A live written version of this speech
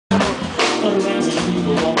Around the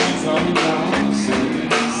people walking some houses.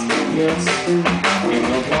 Yes, in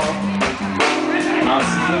the park. I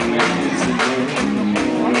see a man today.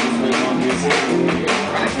 Always wait on his head.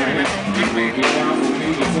 I can't make it down for me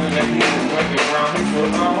to turn that head and work it round me for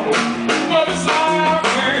all. But it's all I'm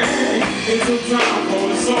saying. It's a time for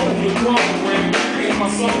the soul to grow away. And my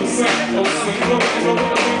soul is sad. Oh, sweet Lord, no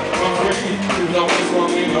way. My friend, you always want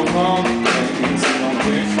me no more. And it's no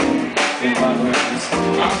different. In my life,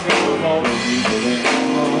 I've been with all the people that I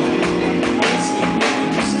love. I sleep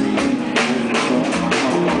in the street, living from my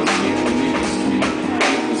home, sleeping in the street.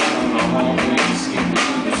 It was kind of hard when you sleep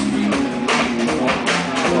in the street. Even from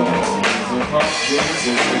my doors, the hot days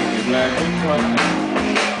are really black and white.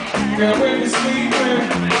 Yeah, when you're sleeping,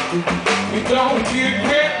 you don't get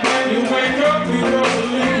wet. When you wake up, you know the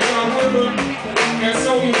leaves are withered. And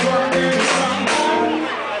so you burn in the sunlight.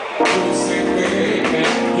 You sit there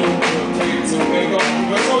and you to wake up,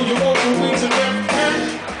 but so you want to reach a left.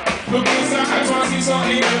 Look inside, try to see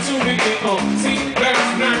something that you didn't know. See,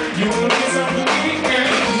 last night you look inside the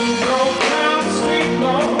weekend. You go down the street,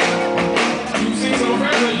 Lord. You see some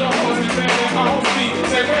friends of yours and say they're all speak.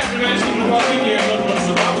 Say, what happened as you walk in here? Look, what's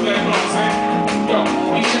the problem? They know what I'm saying? Yo,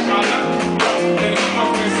 we check our luck. Then I'm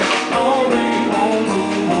up and say, already home to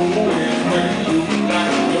nowhere where you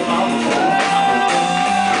like your mouth.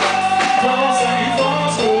 Don't say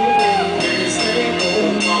for school.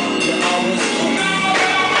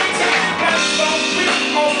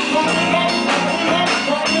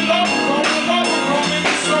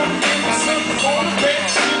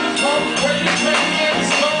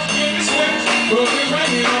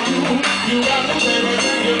 You got to say what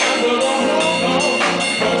you got to know.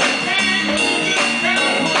 But you can't do this kind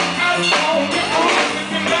of work out on your own.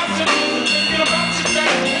 Thinking about you, thinking about your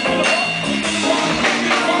day, thinking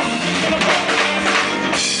about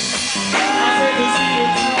I say to see the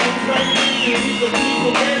people praying, the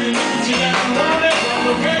people waiting, look at you like I'm running from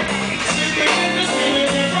the way. Sleeping in the street,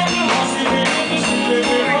 living from the house, sleeping in the street,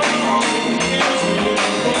 living from the house, sleeping in the street, living from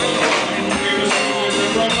the house, sleeping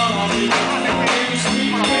in the street, living from the house,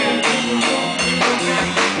 sleeping in the street.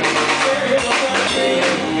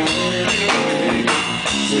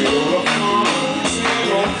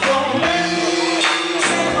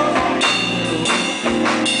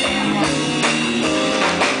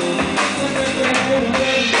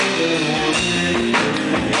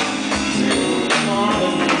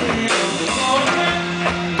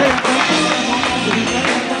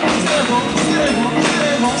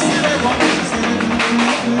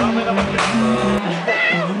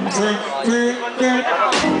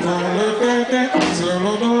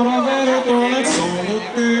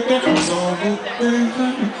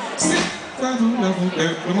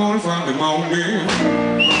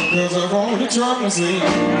 Cause of all the trouble I see,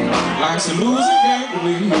 life's a losing game to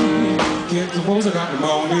me. Can't suppose I got the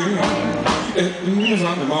money, it means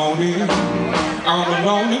I'm the money. I'm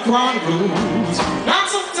alone in quiet blues. I'm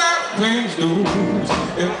so tired of playing these dudes.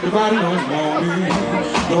 Everybody knows money.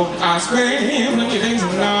 Look, I spend many days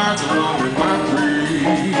and nights alone in my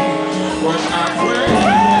dreams. What I pray.